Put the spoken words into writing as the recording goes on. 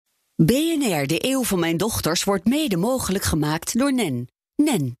BNR, de eeuw van mijn dochters, wordt mede mogelijk gemaakt door NEN.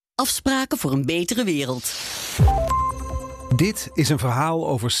 NEN, afspraken voor een betere wereld. Dit is een verhaal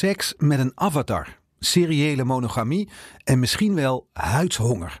over seks met een avatar, seriële monogamie en misschien wel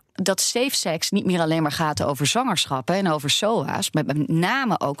huidshonger. Dat safe sex niet meer alleen maar gaat over zwangerschappen en over SOA's, maar met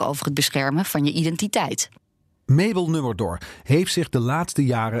name ook over het beschermen van je identiteit. Mabel Nummerdor heeft zich de laatste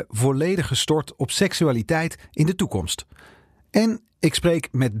jaren volledig gestort op seksualiteit in de toekomst. En ik spreek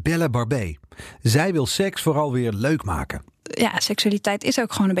met Belle Barbé. Zij wil seks vooral weer leuk maken. Ja, seksualiteit is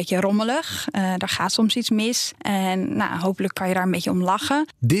ook gewoon een beetje rommelig. Daar gaat soms iets mis. En hopelijk kan je daar een beetje om lachen.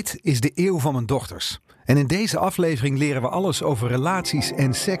 Dit is de eeuw van mijn dochters. En in deze aflevering leren we alles over relaties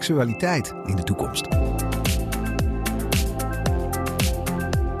en seksualiteit in de toekomst.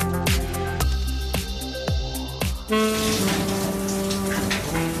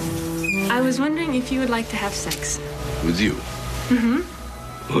 I was wondering if you would like to have sex. With you? Mm-hmm.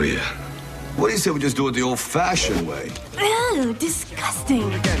 Oh, yeah. What do you say we just do it the old-fashioned way? Ew, disgusting.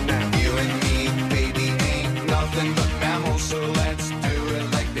 You and me, baby, ain't nothing but mammals, so let's do it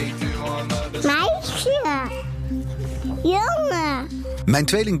like they do on the... Meisje. Jongen. Mijn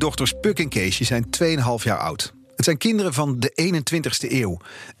tweelingdochters Puk en Keesje zijn 2,5 jaar oud. Het zijn kinderen van de 21ste eeuw.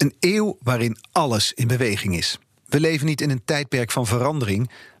 Een eeuw waarin alles in beweging is. We leven niet in een tijdperk van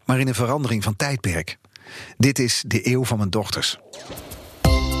verandering, maar in een verandering van tijdperk. Dit is de eeuw van mijn dochters.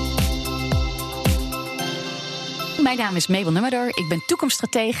 Mijn naam is Mabel Nummerdor, ik ben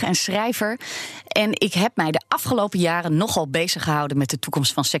toekomststratege en schrijver. En ik heb mij de afgelopen jaren nogal bezig gehouden met de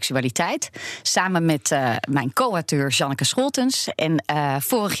toekomst van seksualiteit. Samen met mijn co-auteur Janneke Scholtens. En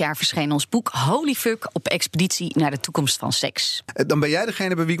vorig jaar verscheen ons boek Holy Fuck op expeditie naar de toekomst van seks. Dan ben jij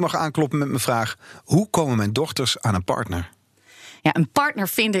degene bij wie ik mag aankloppen met mijn vraag: hoe komen mijn dochters aan een partner? Ja, een partner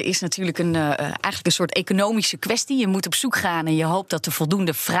vinden is natuurlijk eigenlijk een soort economische kwestie. Je moet op zoek gaan en je hoopt dat er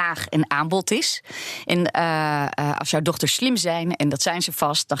voldoende vraag en aanbod is. En als jouw dochters slim zijn, en dat zijn ze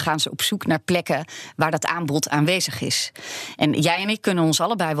vast, dan gaan ze op zoek naar plekken waar dat aanbod aanwezig is. En jij en ik kunnen ons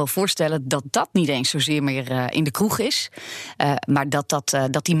allebei wel voorstellen dat dat niet eens zozeer meer in de kroeg is. Maar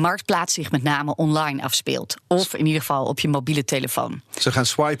dat die marktplaats zich met name online afspeelt. Of in ieder geval op je mobiele telefoon. Ze gaan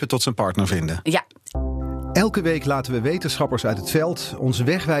swipen tot ze een partner vinden. Ja. Elke week laten we wetenschappers uit het veld ons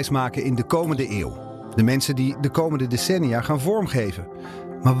wegwijs maken in de komende eeuw. De mensen die de komende decennia gaan vormgeven.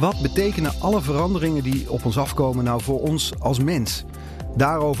 Maar wat betekenen alle veranderingen die op ons afkomen nou voor ons als mens?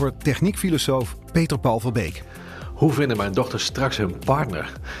 Daarover techniekfilosoof Peter Paul Verbeek. Hoe vinden mijn dochters straks hun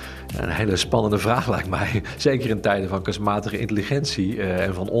partner? Een hele spannende vraag lijkt mij. Zeker in tijden van kunstmatige intelligentie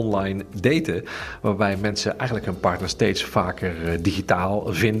en van online daten. Waarbij mensen eigenlijk hun partner steeds vaker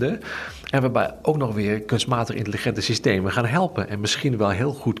digitaal vinden. En waarbij ook nog weer kunstmatig intelligente systemen gaan helpen. En misschien wel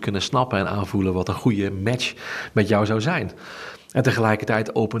heel goed kunnen snappen en aanvoelen wat een goede match met jou zou zijn. En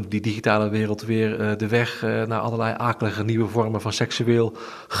tegelijkertijd opent die digitale wereld weer de weg naar allerlei akelige nieuwe vormen van seksueel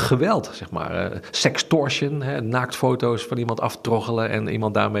geweld. Zeg maar. Sextortion, naaktfoto's van iemand aftroggelen en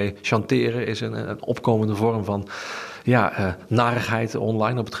iemand daarmee chanteren is een opkomende vorm van narigheid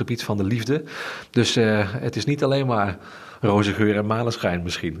online op het gebied van de liefde. Dus het is niet alleen maar roze geur en maneschijn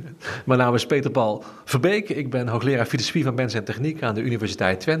misschien. Mijn naam is Peter Paul Verbeek. Ik ben hoogleraar filosofie van mens en techniek aan de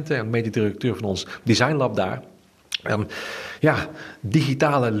Universiteit Twente en mededirecteur van ons designlab daar.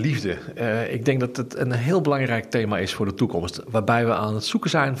 Digitale liefde. Ik denk dat het een heel belangrijk thema is voor de toekomst. Waarbij we aan het zoeken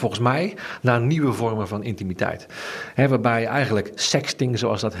zijn, volgens mij, naar nieuwe vormen van intimiteit. Waarbij eigenlijk sexting,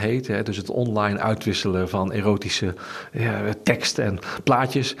 zoals dat heet, dus het online uitwisselen van erotische tekst en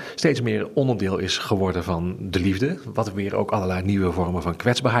plaatjes, steeds meer onderdeel is geworden van de liefde. Wat weer ook allerlei nieuwe vormen van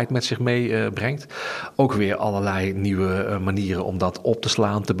kwetsbaarheid met zich meebrengt. Ook weer allerlei nieuwe manieren om dat op te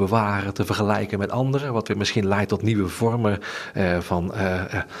slaan, te bewaren, te vergelijken met anderen. Wat weer misschien leidt tot nieuwe vormen van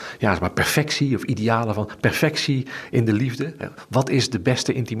perfectie of idealen van perfectie in de liefde. Wat is de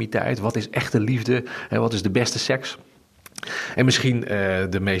beste intimiteit? Wat is echte liefde? Wat is de beste seks? En misschien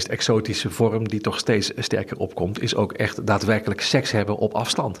de meest exotische vorm die toch steeds sterker opkomt, is ook echt daadwerkelijk seks hebben op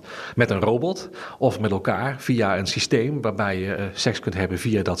afstand. Met een robot of met elkaar via een systeem waarbij je seks kunt hebben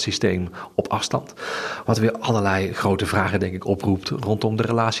via dat systeem op afstand. Wat weer allerlei grote vragen denk ik oproept rondom de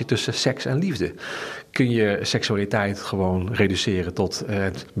relatie tussen seks en liefde. Kun je seksualiteit gewoon reduceren tot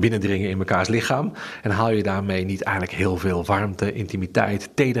het binnendringen in mekaars lichaam? En haal je daarmee niet eigenlijk heel veel warmte, intimiteit,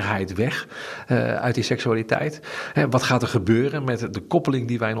 tederheid weg uit die seksualiteit? Wat gaat er gebeuren met de koppeling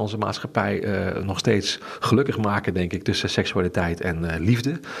die wij in onze maatschappij nog steeds gelukkig maken, denk ik, tussen seksualiteit en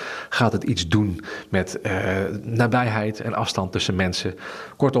liefde? Gaat het iets doen met nabijheid en afstand tussen mensen?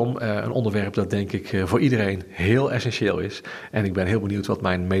 Kortom, een onderwerp dat denk ik voor iedereen heel essentieel is. En ik ben heel benieuwd wat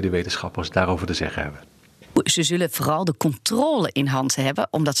mijn medewetenschappers daarover te zeggen hebben. Ze zullen vooral de controle in handen hebben,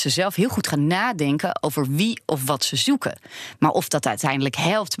 omdat ze zelf heel goed gaan nadenken over wie of wat ze zoeken. Maar of dat uiteindelijk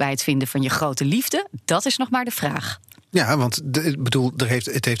helpt bij het vinden van je grote liefde, dat is nog maar de vraag. Ja, want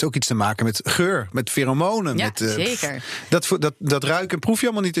het heeft ook iets te maken met geur, met feromonen. Ja, zeker. Dat ruiken en proef je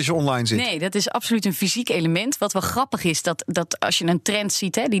allemaal niet als je online zit. Nee, dat is absoluut een fysiek element. Wat wel grappig is, dat als je een trend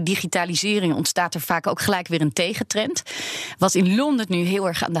ziet, hè, die digitalisering, ontstaat er vaak ook gelijk weer een tegentrend. Wat in Londen nu heel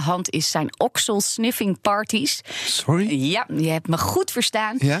erg aan de hand is, zijn oksel-sniffing parties. Sorry? Ja, je hebt me goed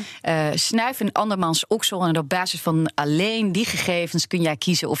verstaan. Ja? Snuif een andermans oksel en op basis van alleen die gegevens kun jij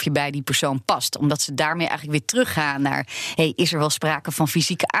kiezen of je bij die persoon past. Omdat ze daarmee eigenlijk weer teruggaan naar, is er wel sprake van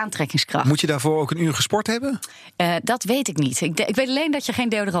fysieke aantrekkingskracht? Moet je daarvoor ook een uur gesport hebben? Dat weet ik niet. Ik weet alleen dat je geen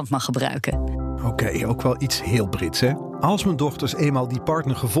deodorant mag gebruiken. Oké, ook wel iets heel Brits, hè? Als mijn dochters eenmaal die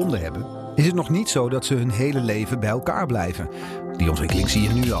partner gevonden hebben, is het nog niet zo dat ze hun hele leven bij elkaar blijven. Die ontwikkeling zie je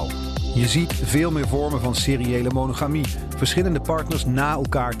nu al. Je ziet veel meer vormen van seriële monogamie. Verschillende partners na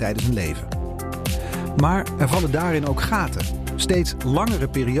elkaar tijdens een leven. Maar er vallen daarin ook gaten. Steeds langere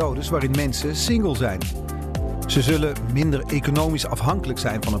periodes waarin mensen single zijn. Ze zullen minder economisch afhankelijk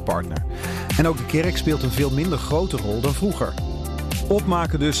zijn van een partner. En ook de kerk speelt een veel minder grote rol dan vroeger.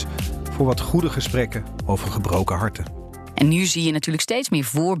 Opmaken dus voor wat goede gesprekken over gebroken harten. En nu zie je natuurlijk steeds meer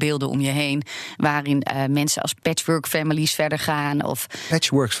voorbeelden om je heen waarin mensen als patchwork families verder gaan. Of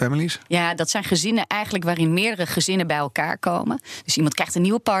Patchwork families? Ja, dat zijn gezinnen eigenlijk waarin meerdere gezinnen bij elkaar komen. Dus iemand krijgt een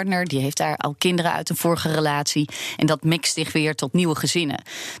nieuwe partner, die heeft daar al kinderen uit een vorige relatie. En dat mixt zich weer tot nieuwe gezinnen.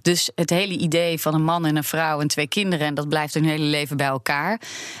 Dus het hele idee van een man en een vrouw en 2 kinderen, en dat blijft hun hele leven bij elkaar,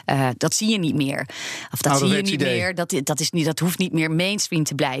 dat zie je niet meer. Of dat zie je niet meer. Dat hoeft niet meer mainstream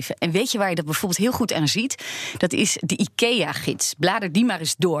te blijven. En weet je waar je dat bijvoorbeeld heel goed aan ziet? Dat is de IKEA-gids. Blader die maar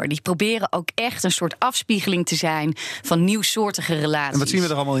eens door. Die proberen ook echt een soort afspiegeling te zijn van nieuwsoortige relaties. En wat zien we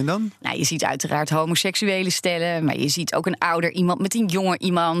er allemaal in dan? Nou, je ziet uiteraard homoseksuele stellen, maar je ziet ook een ouder iemand met een jonger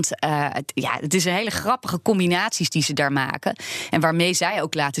iemand. Het is een hele grappige combinaties die ze daar maken. En waarmee zij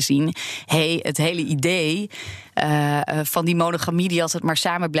ook laten zien, het hele idee van die monogamie die altijd maar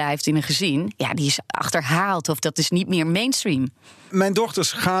samen blijft in een gezin, ja, die is achterhaald of dat is niet meer mainstream. Mijn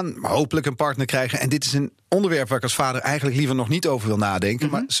dochters gaan hopelijk een partner krijgen. En dit is een onderwerp waar ik als vader eigenlijk liever nog niet over wil nadenken.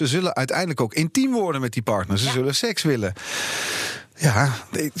 Maar ze zullen uiteindelijk ook intiem worden met die partner. Ze zullen seks willen. Ja,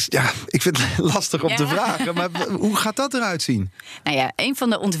 ik vind het lastig om te vragen. Maar hoe gaat dat eruit zien? Nou ja, een van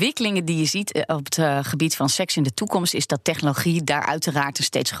de ontwikkelingen die je ziet op het gebied van seks in de toekomst is dat technologie daar uiteraard een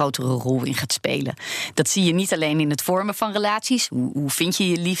steeds grotere rol in gaat spelen. Dat zie je niet alleen in het vormen van relaties. Hoe vind je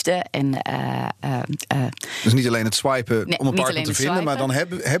je liefde? Dus niet alleen het swipen om een partner te vinden, maar dan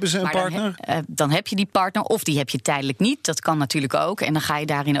hebben ze een partner? Dan heb je die partner, of die heb je tijdelijk niet. Dat kan natuurlijk ook. En dan ga je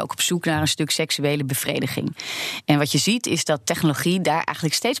daarin ook op zoek naar een stuk seksuele bevrediging. En wat je ziet is dat technologie daar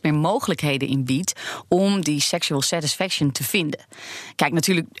eigenlijk steeds meer mogelijkheden in biedt om die sexual satisfaction te vinden.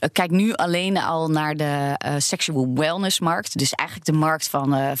 Kijk nu alleen al naar de sexual wellness markt. Dus eigenlijk de markt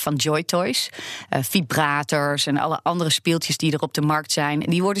van Joy Toys. Vibrators en alle andere speeltjes die er op de markt zijn.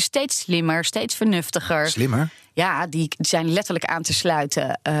 Die worden steeds slimmer, steeds vernuftiger. Slimmer? Ja, die zijn letterlijk aan te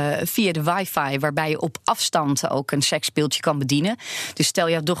sluiten via de wifi, waarbij je op afstand ook een seksspeeltje kan bedienen. Dus stel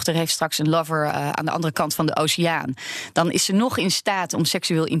jouw dochter heeft straks een lover aan de andere kant van de oceaan. Dan is ze nog in staat om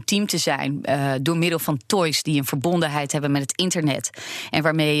seksueel intiem te zijn door middel van toys die een verbondenheid hebben met het internet. En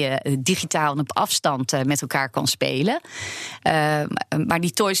waarmee je digitaal en op afstand met elkaar kan spelen. Maar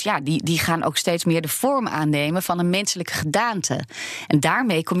die toys, die gaan ook steeds meer de vorm aannemen van een menselijke gedaante. En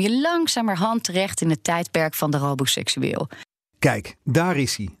daarmee kom je langzamerhand terecht in het tijdperk van de roboseksueel. Kijk, daar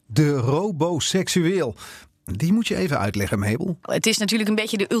is hij. De roboseksueel. Die moet je even uitleggen, Mabel. Het is natuurlijk een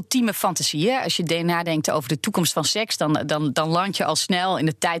beetje de ultieme fantasie. Hè? Als je nadenkt over de toekomst van seks, dan land je al snel in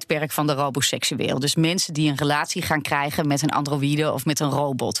het tijdperk van de roboseksueel. Dus mensen die een relatie gaan krijgen met een androïde of met een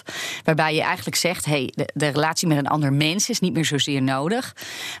robot. Waarbij je eigenlijk zegt, de relatie met een ander mens is niet meer zozeer nodig.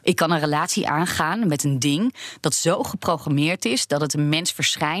 Ik kan een relatie aangaan met een ding dat zo geprogrammeerd is dat het een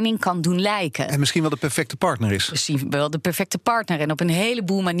mensverschijning kan doen lijken. En misschien wel de perfecte partner is. Misschien wel de perfecte partner. En op een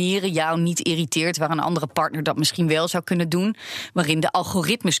heleboel manieren jou niet irriteert waar een andere partner dat misschien wel zou kunnen doen, waarin de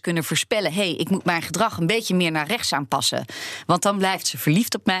algoritmes kunnen voorspellen, ik moet mijn gedrag een beetje meer naar rechts aanpassen, want dan blijft ze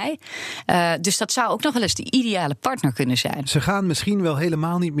verliefd op mij. Dus dat zou ook nog wel eens de ideale partner kunnen zijn. Ze gaan misschien wel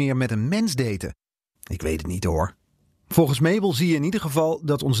helemaal niet meer met een mens daten. Ik weet het niet hoor. Volgens Mabel zie je in ieder geval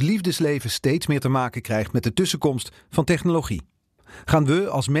dat ons liefdesleven steeds meer te maken krijgt met de tussenkomst van technologie. Gaan we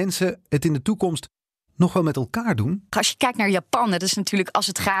als mensen het in de toekomst nog wel met elkaar doen? Als je kijkt naar Japan, dat is natuurlijk, als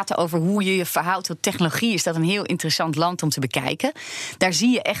het gaat over hoe je je verhoudt tot technologie, is dat een heel interessant land om te bekijken. Daar zie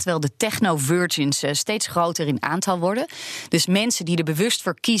je echt wel de techno-virgins steeds groter in aantal worden. Dus mensen die er bewust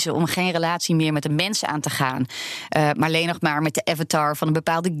voor kiezen om geen relatie meer met een mens aan te gaan, maar alleen nog maar met de avatar van een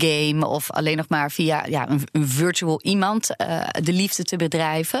bepaalde game of alleen nog maar via een virtual iemand de liefde te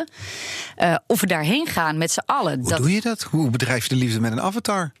bedrijven. Of we daarheen gaan met z'n allen. Hoe doe je dat? Hoe bedrijf je de liefde met een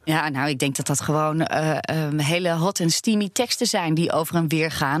avatar? Ja, nou, ik denk dat dat gewoon hele hot en steamy teksten zijn die over en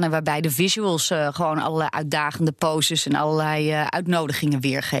weer gaan. En waarbij de visuals gewoon allerlei uitdagende poses en allerlei uitnodigingen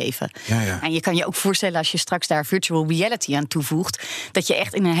weergeven. Ja. En je kan je ook voorstellen, als je straks daar virtual reality aan toevoegt, dat je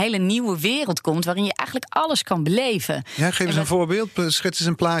echt in een hele nieuwe wereld komt waarin je eigenlijk alles kan beleven. Ja, geef eens een voorbeeld. Schets eens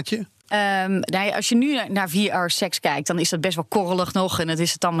een plaatje. Als je nu naar VR-seks kijkt, dan is dat best wel korrelig nog. En dan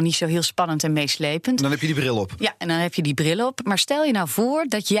is het allemaal niet zo heel spannend en meeslepend. En dan heb je die bril op. Ja, en dan heb je die bril op. Maar stel je nou voor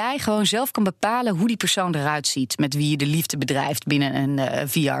dat jij gewoon zelf kan bepalen hoe die persoon eruit ziet. Met wie je de liefde bedrijft binnen een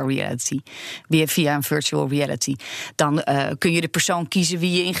VR-reality. Via een virtual reality. Dan kun je de persoon kiezen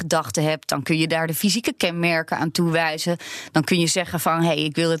wie je in gedachten hebt. Dan kun je daar de fysieke kenmerken aan toewijzen. Dan kun je zeggen van,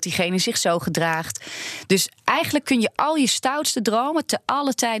 ik wil dat diegene zich zo gedraagt. Dus eigenlijk kun je al je stoutste dromen te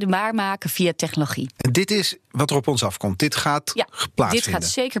alle tijden waarmaken via technologie. En dit is wat er op ons afkomt. Dit gaat plaatsvinden. Dit gaat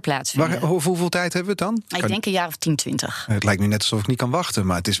zeker plaatsvinden. Hoeveel tijd hebben we het dan? Ik denk een jaar of 10, 20. Het lijkt nu net alsof ik niet kan wachten.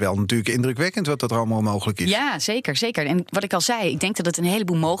 Maar het is wel natuurlijk indrukwekkend wat er allemaal mogelijk is. Ja, zeker. En wat ik al zei, ik denk dat het een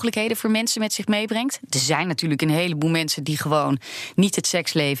heleboel mogelijkheden voor mensen met zich meebrengt. Er zijn natuurlijk een heleboel mensen die gewoon niet het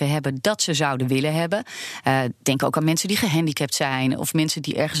seksleven hebben dat ze zouden willen hebben. Denk ook aan mensen die gehandicapt zijn of mensen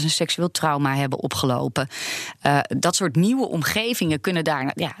die ergens een seksueel trauma hebben opgelopen. Dat soort nieuwe omgevingen kunnen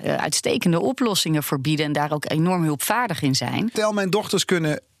daar uitstekende oplossingen voor bieden en daar ook enorm hulpvaardig in zijn. Stel, mijn dochters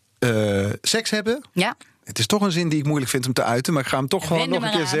kunnen seks hebben. Ja. Het is toch een zin die ik moeilijk vind om te uiten, maar ik ga hem toch gewoon nog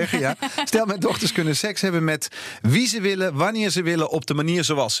een keer zeggen. Ja. Stel, mijn dochters kunnen seks hebben met wie ze willen, wanneer ze willen, op de manier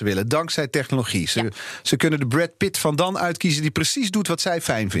zoals ze willen, dankzij technologie. Ze kunnen de Brad Pitt van dan uitkiezen die precies doet wat zij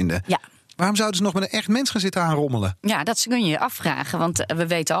fijn vinden. Ja. Waarom zouden ze nog met een echt mens gaan zitten aanrommelen? Ja, dat kun je je afvragen. Want we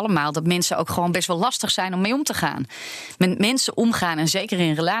weten allemaal dat mensen ook gewoon best wel lastig zijn om mee om te gaan. Met mensen omgaan, en zeker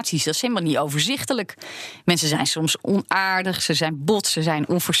in relaties, dat is helemaal niet overzichtelijk. Mensen zijn soms onaardig, ze zijn bot, ze zijn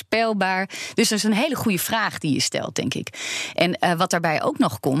onvoorspelbaar. Dus dat is een hele goede vraag die je stelt, denk ik. En wat daarbij ook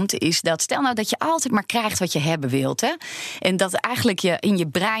nog komt, is dat stel nou dat je altijd maar krijgt wat je hebben wilt. Hè? En dat eigenlijk je in je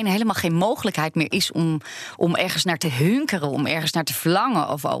brein helemaal geen mogelijkheid meer is om ergens naar te hunkeren, om ergens naar te verlangen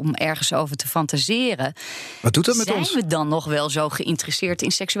of om ergens over te fantaseren. Wat doet dat met ons? Zijn we dan nog wel zo geïnteresseerd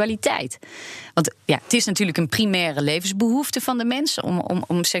in seksualiteit? Want het is natuurlijk een primaire levensbehoefte van de mens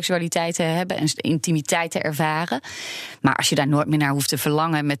om seksualiteit te hebben en intimiteit te ervaren. Maar als je daar nooit meer naar hoeft te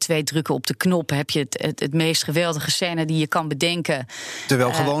verlangen, met 2 drukken op de knop heb je het meest geweldige scène die je kan bedenken.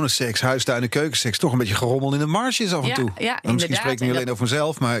 Terwijl gewone seks, huistuin- en keukenseks toch een beetje gerommel in de marge is af en toe. Misschien spreek ik nu alleen over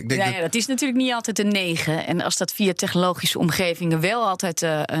mezelf, maar ik denk dat is natuurlijk niet altijd een 9. En als dat via technologische omgevingen wel altijd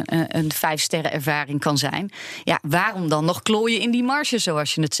een 5-sterren ervaring kan zijn, waarom dan nog klooien in die marge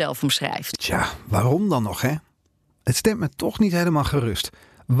zoals je het zelf omschrijft? Tja, waarom dan nog, hè? Het stemt me toch niet helemaal gerust.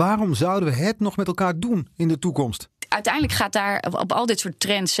 Waarom zouden we het nog met elkaar doen in de toekomst? Uiteindelijk gaat daar op al dit soort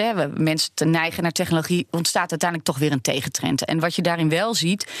trends, mensen te neigen naar technologie, ontstaat uiteindelijk toch weer een tegentrend. En wat je daarin wel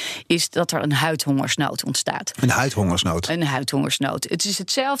ziet, is dat er een huidhongersnood ontstaat. Een huidhongersnood? Een huidhongersnood. Het is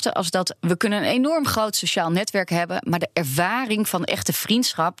hetzelfde als dat we kunnen een enorm groot sociaal netwerk hebben, maar de ervaring van echte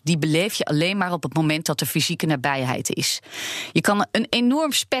vriendschap, die beleef je alleen maar op het moment dat er fysieke nabijheid is. Je kan een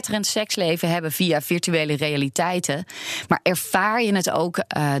enorm spetterend seksleven hebben via virtuele realiteiten, maar ervaar je het ook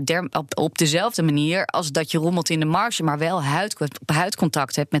op dezelfde manier als dat je rommelt in de marge, maar wel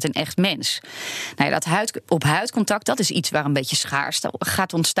huidcontact hebt met een echt mens. Dat huid-op-huidcontact, dat is iets waar een beetje schaarste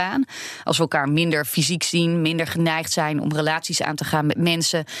gaat ontstaan. Als we elkaar minder fysiek zien, minder geneigd zijn om relaties aan te gaan met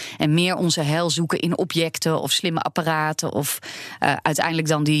mensen en meer onze heil zoeken in objecten of slimme apparaten of uiteindelijk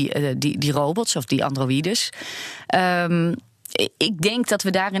dan die robots of die androïdes. Ik denk dat we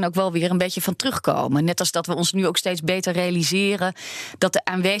daarin ook wel weer een beetje van terugkomen. Net als dat we ons nu ook steeds beter realiseren dat de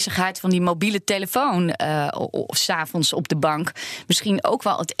aanwezigheid van die mobiele telefoon of 's avonds op de bank misschien ook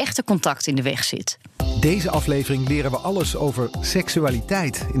wel het echte contact in de weg zit. Deze aflevering leren we alles over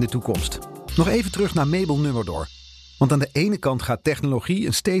seksualiteit in de toekomst. Nog even terug naar Mabel Nummerdoor. Want aan de ene kant gaat technologie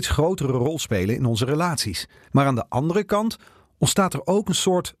een steeds grotere rol spelen in onze relaties. Maar aan de andere kant ontstaat er ook een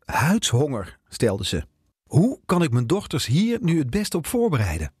soort huidshonger, stelde ze. Hoe kan ik mijn dochters hier nu het beste op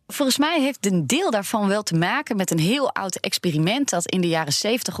voorbereiden? Volgens mij heeft een deel daarvan wel te maken met een heel oud experiment dat in de jaren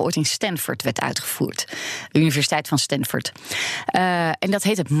 70 ooit in Stanford werd uitgevoerd. De Universiteit van Stanford. En dat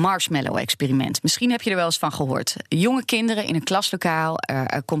heet het Marshmallow-experiment. Misschien heb je er wel eens van gehoord. Jonge kinderen in een klaslokaal.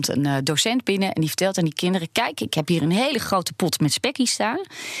 Er komt een docent binnen en die vertelt aan die kinderen: kijk, ik heb hier een hele grote pot met spekjes staan.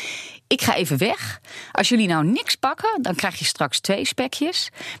 Ik ga even weg. Als jullie nou niks pakken, dan krijg je straks 2 spekjes.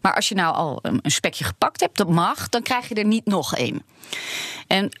 Maar als je nou al een spekje gepakt hebt, dat mag, dan krijg je er niet nog 1.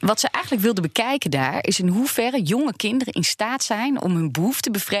 En wat ze eigenlijk wilden bekijken daar is in hoeverre jonge kinderen in staat zijn om hun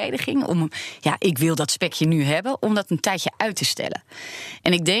behoeftebevrediging, ik wil dat spekje nu hebben, om dat een tijdje uit te stellen.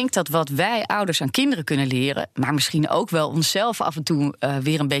 En ik denk dat wat wij ouders aan kinderen kunnen leren, maar misschien ook wel onszelf af en toe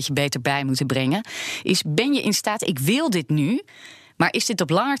weer een beetje beter bij moeten brengen, is: ben je in staat, ik wil dit nu, maar is dit op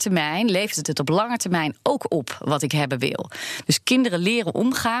lange termijn, levert het op lange termijn ook op wat ik hebben wil? Dus kinderen leren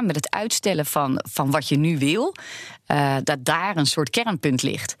omgaan met het uitstellen van wat je nu wil, dat daar een soort kernpunt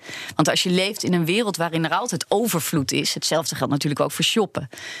ligt. Want als je leeft in een wereld waarin er altijd overvloed is, hetzelfde geldt natuurlijk ook voor shoppen.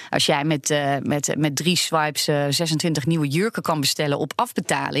 Als jij met 3 swipes 26 nieuwe jurken kan bestellen op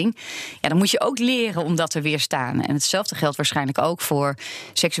afbetaling, dan moet je ook leren om dat te weerstaan. En hetzelfde geldt waarschijnlijk ook voor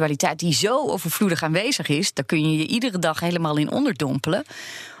seksualiteit die zo overvloedig aanwezig is, daar kun je je iedere dag helemaal in onderdompelen.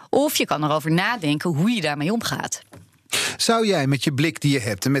 Of je kan erover nadenken hoe je daarmee omgaat. Zou jij met je blik die je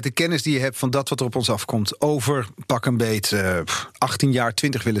hebt en met de kennis die je hebt van dat wat er op ons afkomt, over pak een beet 18 jaar,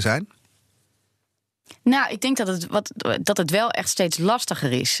 20 willen zijn? Nou, ik denk dat het wel echt steeds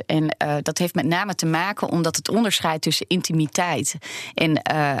lastiger is. En dat heeft met name te maken omdat het onderscheid tussen intimiteit en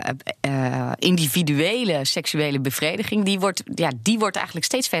individuele seksuele bevrediging, die wordt eigenlijk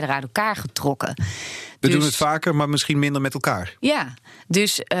steeds verder uit elkaar getrokken. We doen het vaker, maar misschien minder met elkaar. Ja,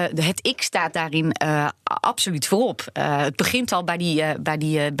 dus het ik staat daarin absoluut voorop. Het begint al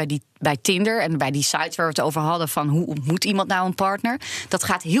bij Tinder en bij die sites waar we het over hadden van hoe ontmoet iemand nou een partner. Dat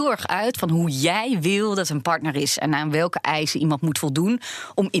gaat heel erg uit van hoe jij wil dat een partner is en aan welke eisen iemand moet voldoen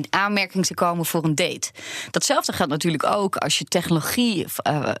om in aanmerking te komen voor een date. Datzelfde geldt natuurlijk ook als je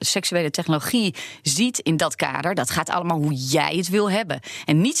seksuele technologie ziet in dat kader. Dat gaat allemaal hoe jij het wil hebben.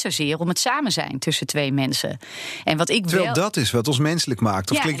 En niet zozeer om het samen zijn tussen 2 mensen. En wat ik Terwijl dat is wat ons menselijk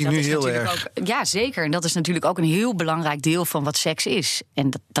maakt. Of klink ik nu heel erg? Ja, zeker. En dat is natuurlijk ook een heel belangrijk deel van wat seks is. En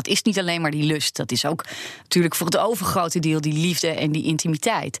dat is niet alleen maar die lust. Dat is ook natuurlijk voor het overgrote deel die liefde en die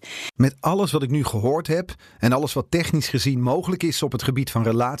intimiteit. Met alles wat ik nu gehoord heb en alles wat technisch gezien mogelijk is op het gebied van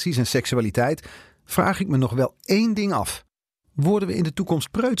relaties en seksualiteit, vraag ik me nog wel 1 ding af. Worden we in de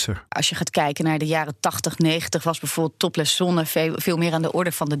toekomst preutser? Als je gaat kijken naar de jaren 80, 90... was bijvoorbeeld topless zonne veel meer aan de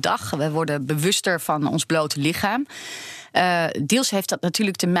orde van de dag. We worden bewuster van ons blote lichaam. Deels heeft dat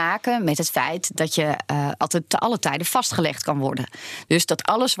natuurlijk te maken met het feit dat je altijd te alle tijden vastgelegd kan worden. Dus dat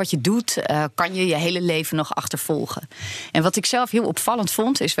alles wat je doet, kan je hele leven nog achtervolgen. En wat ik zelf heel opvallend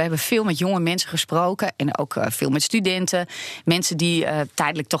vond, is we hebben veel met jonge mensen gesproken en ook veel met studenten. Mensen die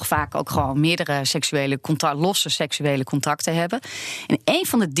tijdelijk toch vaak ook gewoon meerdere losse seksuele contacten hebben. En een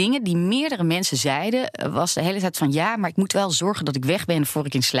van de dingen die meerdere mensen zeiden, was de hele tijd van ja, maar ik moet wel zorgen dat ik weg ben voor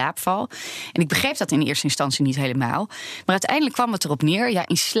ik in slaap val. En ik begreep dat in eerste instantie niet helemaal. Maar uiteindelijk kwam het erop neer,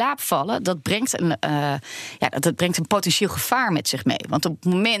 in slaap vallen, dat brengt een potentieel gevaar met zich mee. Want op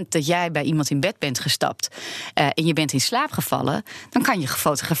het moment dat jij bij iemand in bed bent gestapt en je bent in slaap gevallen, dan kan je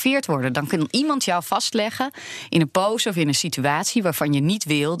gefotografeerd worden. Dan kan iemand jou vastleggen in een pose of in een situatie waarvan je niet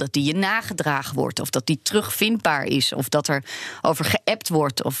wil dat die je nagedragen wordt, of dat die terugvindbaar is, of dat er over geappt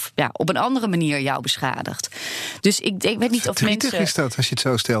wordt, of op een andere manier jou beschadigt. Dus ik weet niet of mensen... is dat, als je het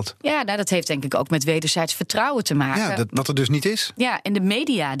zo stelt. Ja, dat heeft denk ik ook met wederzijds vertrouwen te maken. Ja, wat er dus niet is. Ja, en de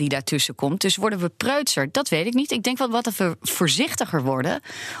media die daartussen komt. Dus worden we preutser? Dat weet ik niet. Ik denk wel dat we voorzichtiger worden,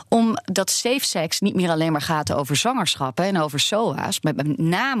 omdat safe sex niet meer alleen maar gaat over zwangerschappen en over SOA's, maar met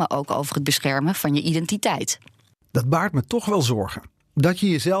name ook over het beschermen van je identiteit. Dat baart me toch wel zorgen. Dat je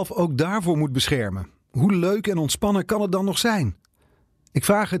jezelf ook daarvoor moet beschermen. Hoe leuk en ontspannen kan het dan nog zijn? Ik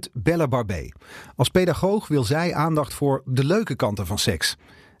vraag het Bella Barbé. Als pedagoog wil zij aandacht voor de leuke kanten van seks.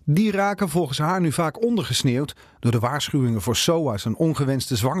 Die raken volgens haar nu vaak ondergesneeuwd door de waarschuwingen voor SOA's en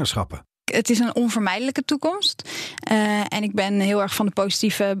ongewenste zwangerschappen. Het is een onvermijdelijke toekomst. En ik ben heel erg van de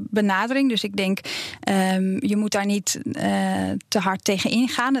positieve benadering. Dus ik denk, je moet daar niet te hard tegen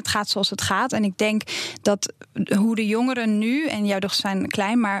ingaan. Het gaat zoals het gaat. En ik denk dat hoe de jongeren nu, en jouw dochters zijn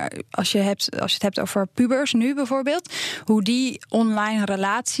klein, maar als je het hebt over pubers nu bijvoorbeeld, hoe die online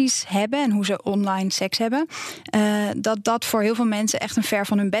relaties hebben en hoe ze online seks hebben, dat voor heel veel mensen echt een ver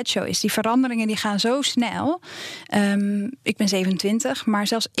van hun bedshow is. Die veranderingen die gaan zo snel. Ik ben 27, maar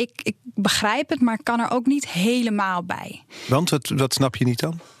zelfs ik begrijp het, maar kan er ook niet helemaal bij. Want wat snap je niet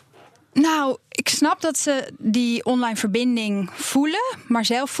dan? Nou, Ik snap dat ze die online verbinding voelen, maar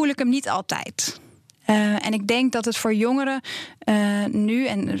zelf voel ik hem niet altijd. En ik denk dat het voor jongeren nu,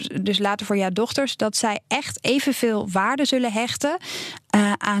 en dus later voor jouw dochters, dat zij echt evenveel waarde zullen hechten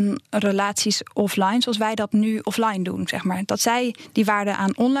aan relaties offline, zoals wij dat nu offline doen, zeg maar. Dat zij die waarde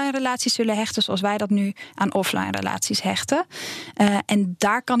aan online relaties zullen hechten, zoals wij dat nu aan offline relaties hechten. En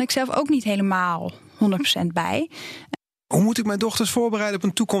daar kan ik zelf ook niet helemaal 100% bij. Hoe moet ik mijn dochters voorbereiden op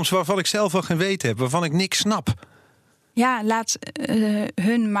een toekomst waarvan ik zelf al geen weten heb, waarvan ik niks snap? Ja, laat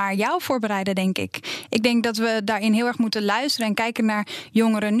hun maar jou voorbereiden, denk ik. Ik denk dat we daarin heel erg moeten luisteren en kijken naar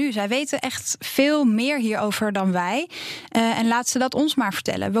jongeren nu. Zij weten echt veel meer hierover dan wij. En laat ze dat ons maar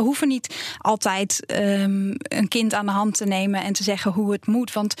vertellen. We hoeven niet altijd een kind aan de hand te nemen en te zeggen hoe het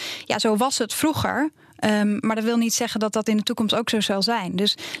moet. Want ja, zo was het vroeger. Maar dat wil niet zeggen dat dat in de toekomst ook zo zal zijn.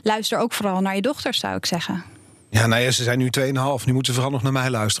 Dus luister ook vooral naar je dochters, zou ik zeggen. Ja, nou ja, ze zijn nu 2,5. Nu moeten ze vooral nog naar mij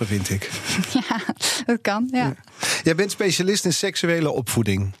luisteren, vind ik. Ja, dat kan, ja. Jij bent specialist in seksuele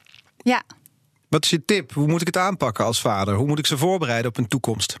opvoeding. Ja. Wat is je tip? Hoe moet ik het aanpakken als vader? Hoe moet ik ze voorbereiden op een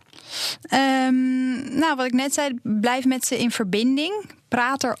toekomst? Nou, wat ik net zei, blijf met ze in verbinding.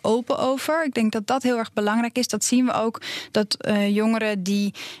 Praat er open over. Ik denk dat dat heel erg belangrijk is. Dat zien we ook, dat jongeren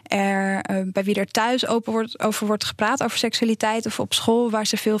die bij wie er thuis over wordt gepraat, over seksualiteit, of op school waar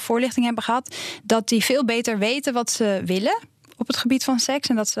ze veel voorlichting hebben gehad, dat die veel beter weten wat ze willen op het gebied van seks.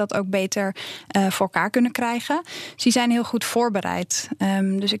 En dat ze dat ook beter voor elkaar kunnen krijgen. Dus die zijn heel goed voorbereid.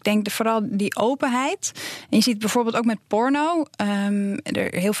 Dus ik denk vooral die openheid. En je ziet bijvoorbeeld ook met porno.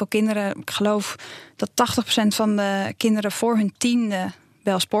 Er heel veel kinderen, ik geloof dat 80% van de kinderen voor hun 10e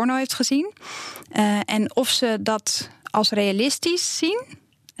wel eens porno heeft gezien. En of ze dat als realistisch zien,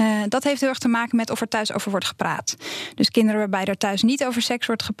 dat heeft heel erg te maken met of er thuis over wordt gepraat. Dus kinderen waarbij er thuis niet over seks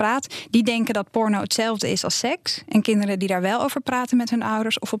wordt gepraat, die denken dat porno hetzelfde is als seks. En kinderen die daar wel over praten met hun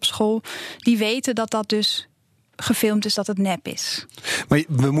ouders of op school, die weten dat dat dus gefilmd is, dat het nep is. Maar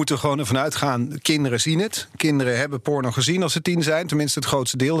we moeten gewoon ervan uitgaan, kinderen zien het. Kinderen hebben porno gezien als ze 10 zijn. Tenminste het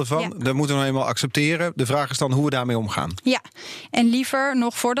grootste deel ervan. Ja. Dat moeten we nou eenmaal accepteren. De vraag is dan hoe we daarmee omgaan. Ja, en liever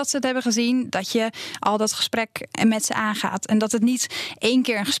nog voordat ze het hebben gezien, dat je al dat gesprek met ze aangaat. En dat het niet 1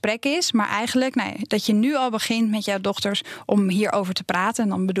 keer een gesprek is, maar eigenlijk dat je nu al begint met jouw dochters om hierover te praten. En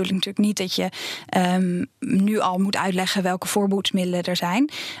dan bedoel ik natuurlijk niet dat je nu al moet uitleggen welke voorbehoedsmiddelen er zijn.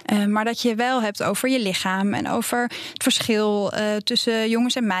 Maar dat je wel hebt over je lichaam en over het verschil tussen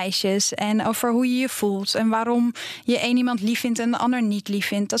jongens en meisjes. En over hoe je je voelt. En waarom je één iemand lief vindt en de ander niet lief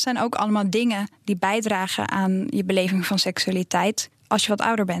vindt. Dat zijn ook allemaal dingen die bijdragen aan je beleving van seksualiteit als je wat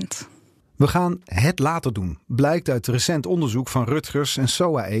ouder bent. We gaan het later doen. Blijkt uit recent onderzoek van Rutgers en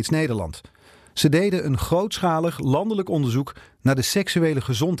SOA AIDS Nederland. Ze deden een grootschalig landelijk onderzoek naar de seksuele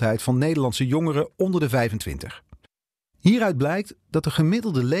gezondheid van Nederlandse jongeren onder de 25. Hieruit blijkt dat de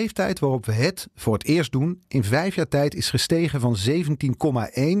gemiddelde leeftijd waarop we het voor het eerst doen in 5 jaar tijd is gestegen van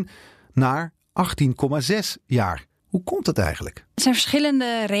 17,1 naar 18,6 jaar. Hoe komt dat eigenlijk? Er zijn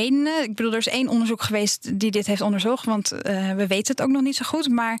verschillende redenen. Ik bedoel, er is 1 onderzoek geweest die dit heeft onderzocht, want we weten het ook nog niet zo goed.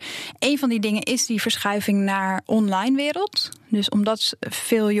 Maar een van die dingen is die verschuiving naar online wereld. Dus omdat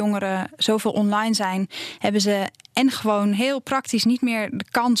veel jongeren zoveel online zijn, hebben ze en gewoon heel praktisch niet meer de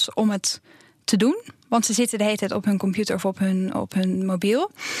kans om het te doen. Want ze zitten de hele tijd op hun computer of op hun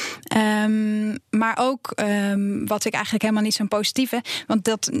mobiel. Maar ook, wat ik eigenlijk helemaal niet zo'n positieve.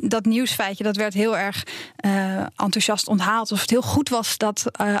 Want dat nieuwsfeitje, dat werd heel erg enthousiast onthaald. Of het heel goed was dat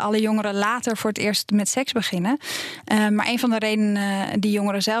alle jongeren later voor het eerst met seks beginnen. Maar een van de redenen die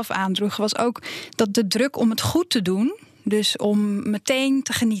jongeren zelf aandroegen was ook dat de druk om het goed te doen, dus om meteen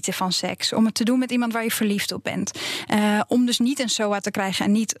te genieten van seks. Om het te doen met iemand waar je verliefd op bent. Om dus niet een SOA te krijgen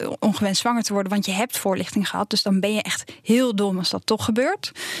en niet ongewenst zwanger te worden. Want je hebt voorlichting gehad. Dus dan ben je echt heel dom als dat toch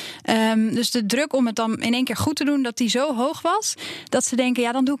gebeurt. Dus de druk om het dan in 1 keer goed te doen, dat die zo hoog was, dat ze denken,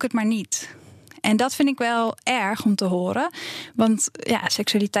 ja, dan doe ik het maar niet. En dat vind ik wel erg om te horen. Want ja,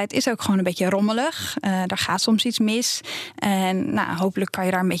 seksualiteit is ook gewoon een beetje rommelig. Daar gaat soms iets mis. En hopelijk kan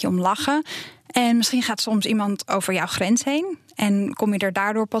je daar een beetje om lachen. En misschien gaat soms iemand over jouw grens heen. En kom je er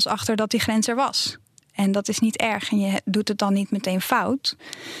daardoor pas achter dat die grens er was. En dat is niet erg. En je doet het dan niet meteen fout.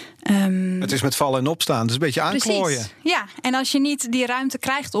 Het is met vallen en opstaan. Het is een beetje aanklooien. Precies. Ja, en als je niet die ruimte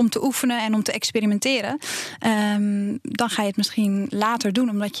krijgt om te oefenen en om te experimenteren, dan ga je het misschien later doen,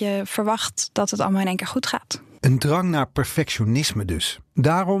 omdat je verwacht dat het allemaal in 1 keer goed gaat. Een drang naar perfectionisme dus.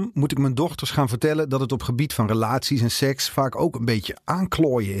 Daarom moet ik mijn dochters gaan vertellen dat het op gebied van relaties en seks vaak ook een beetje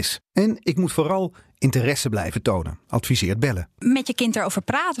aanklooien is. En ik moet vooral interesse blijven tonen, adviseert Belle. Met je kind erover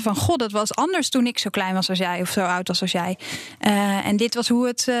praten van, god, dat was anders toen ik zo klein was als jij of zo oud was als jij. En dit was hoe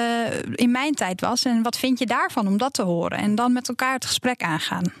het in mijn tijd was. En wat vind je daarvan om dat te horen? En dan met elkaar het gesprek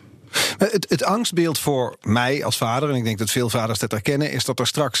aangaan. Het angstbeeld voor mij als vader, en ik denk dat veel vaders dat herkennen, is dat er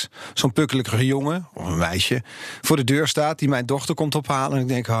straks zo'n pukkelige jongen of een meisje voor de deur staat die mijn dochter komt ophalen. En ik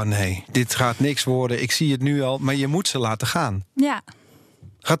denk, oh nee, dit gaat niks worden. Ik zie het nu al, maar je moet ze laten gaan. Ja.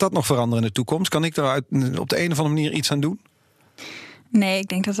 Gaat dat nog veranderen in de toekomst? Kan ik daar op de een of andere manier iets aan doen? Nee, ik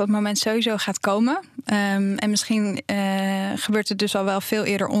denk dat dat moment sowieso gaat komen. En misschien gebeurt het dus al wel veel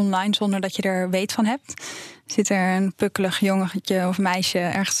eerder online zonder dat je er weet van hebt. Zit er een pukkelig jongetje of meisje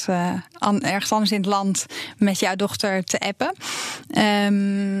ergens anders in het land met jouw dochter te appen?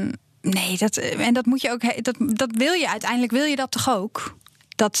 Nee, dat moet je ook. Dat wil je uiteindelijk, wil je dat toch ook?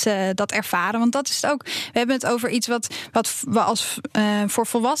 Dat ze dat ervaren. Want dat is het ook. We hebben het over iets wat we als voor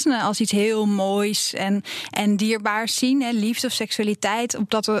volwassenen als iets heel moois en dierbaars zien. Hè, liefde of seksualiteit.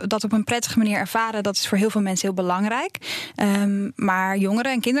 Dat op een prettige manier ervaren. Dat is voor heel veel mensen heel belangrijk. Maar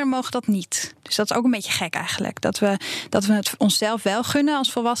jongeren en kinderen mogen dat niet. Dus dat is ook een beetje gek eigenlijk. Dat we het onszelf wel gunnen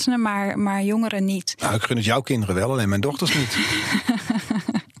als volwassenen, maar jongeren niet. Nou, ik gun het jouw kinderen wel, alleen mijn dochters niet.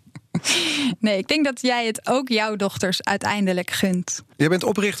 Nee, ik denk dat jij het ook jouw dochters uiteindelijk gunt. Jij bent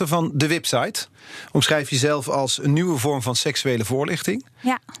oprichter van de WIP-site. Omschrijf jezelf als een nieuwe vorm van seksuele voorlichting.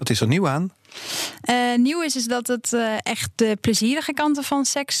 Ja. Wat is er nieuw aan? Nieuw is dat het echt de plezierige kanten van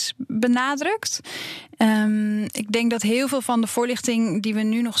seks benadrukt. Ik denk dat heel veel van de voorlichting die we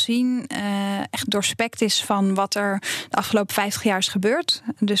nu nog zien echt doorspekt is van wat er de afgelopen 50 jaar is gebeurd.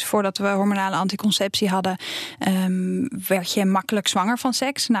 Dus voordat we hormonale anticonceptie hadden, werd je makkelijk zwanger van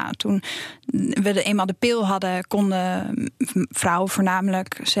seks. Nou, toen we eenmaal de pil hadden, konden vrouwen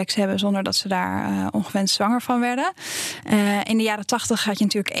voornamelijk seks hebben zonder dat ze daar ongewenst zwanger van werden. In de jaren 80 had je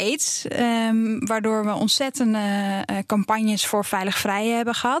natuurlijk AIDS, waardoor we ontzettende campagnes voor veilig vrijen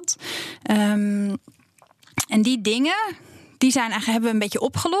hebben gehad. En die dingen, hebben we een beetje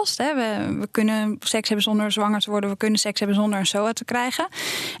opgelost. Hè. We kunnen seks hebben zonder zwanger te worden. We kunnen seks hebben zonder een SOA te krijgen.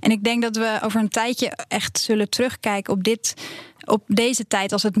 En ik denk dat we over een tijdje echt zullen terugkijken op deze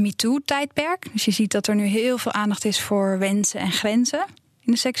tijd als het MeToo-tijdperk. Dus je ziet dat er nu heel veel aandacht is voor wensen en grenzen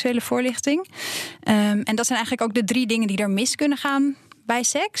in de seksuele voorlichting. En dat zijn eigenlijk ook de 3 dingen die er mis kunnen gaan bij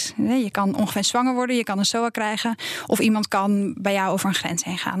seks. Je kan ongewenst zwanger worden, je kan een SOA krijgen, of iemand kan bij jou over een grens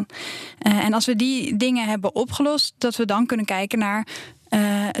heen gaan. En als we die dingen hebben opgelost, dat we dan kunnen kijken naar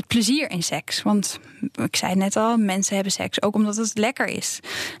het plezier in seks. Want ik zei het net al, mensen hebben seks ook omdat het lekker is.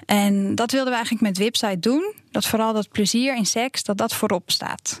 En dat wilden we eigenlijk met WIP-site doen. Dat vooral dat plezier in seks, dat voorop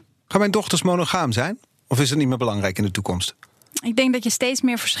staat. Gaan mijn dochters monogaam zijn? Of is het niet meer belangrijk in de toekomst? Ik denk dat je steeds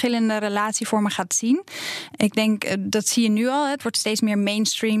meer verschillende relatievormen gaat zien. Ik denk, dat zie je nu al. Het wordt steeds meer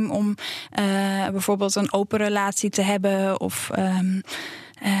mainstream om bijvoorbeeld een open relatie te hebben. Of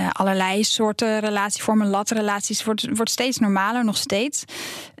allerlei soorten relatievormen, latrelaties. Wordt steeds normaler, nog steeds.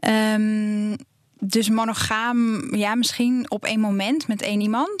 Dus monogaam, ja, misschien op 1 moment met 1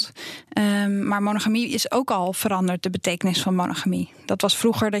 iemand. Maar monogamie is ook al veranderd, de betekenis van monogamie. Dat was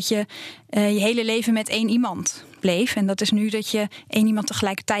vroeger dat je je hele leven met 1 iemand bleef. En dat is nu dat je 1 iemand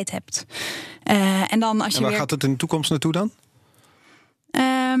tegelijkertijd hebt. En dan als je waar gaat het in de toekomst naartoe dan?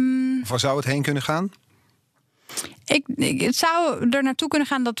 Waar zou het heen kunnen gaan? Het zou er naartoe kunnen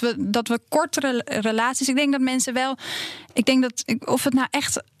gaan dat we kortere relaties. Ik denk dat mensen wel. Ik denk dat of het nou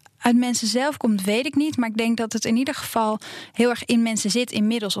echt uit mensen zelf komt, weet ik niet. Maar ik denk dat het in ieder geval heel erg in mensen zit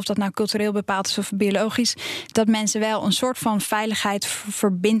inmiddels. Of dat nou cultureel bepaald is of biologisch. Dat mensen wel een soort van veiligheid,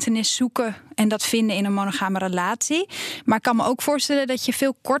 verbintenis zoeken. En dat vinden in een monogame relatie. Maar ik kan me ook voorstellen dat je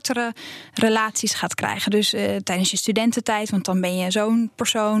veel kortere relaties gaat krijgen. Dus tijdens je studententijd, want dan ben je zo'n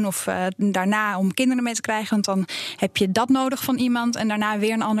persoon. Of daarna om kinderen mee te krijgen. Want dan heb je dat nodig van iemand. En daarna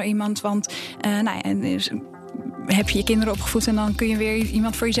weer een ander iemand. Want heb je je kinderen opgevoed en dan kun je weer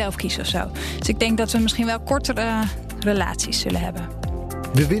iemand voor jezelf kiezen of zo. Dus ik denk dat we misschien wel kortere relaties zullen hebben.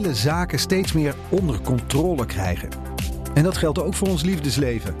 We willen zaken steeds meer onder controle krijgen. En dat geldt ook voor ons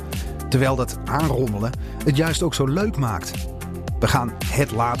liefdesleven. Terwijl dat aanrommelen het juist ook zo leuk maakt. We gaan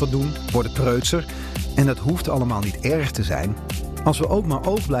het later doen, worden preutser. En dat hoeft allemaal niet erg te zijn, als we ook maar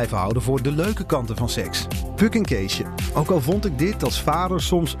oog blijven houden voor de leuke kanten van seks. Puk een Keesje. Ook al vond ik dit als vader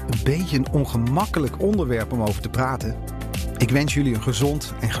soms een beetje een ongemakkelijk onderwerp om over te praten. Ik wens jullie een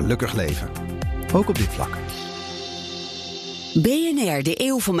gezond en gelukkig leven. Ook op dit vlak. BNR, de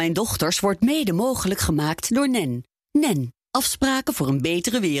eeuw van mijn dochters, wordt mede mogelijk gemaakt door NEN. NEN, afspraken voor een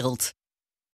betere wereld.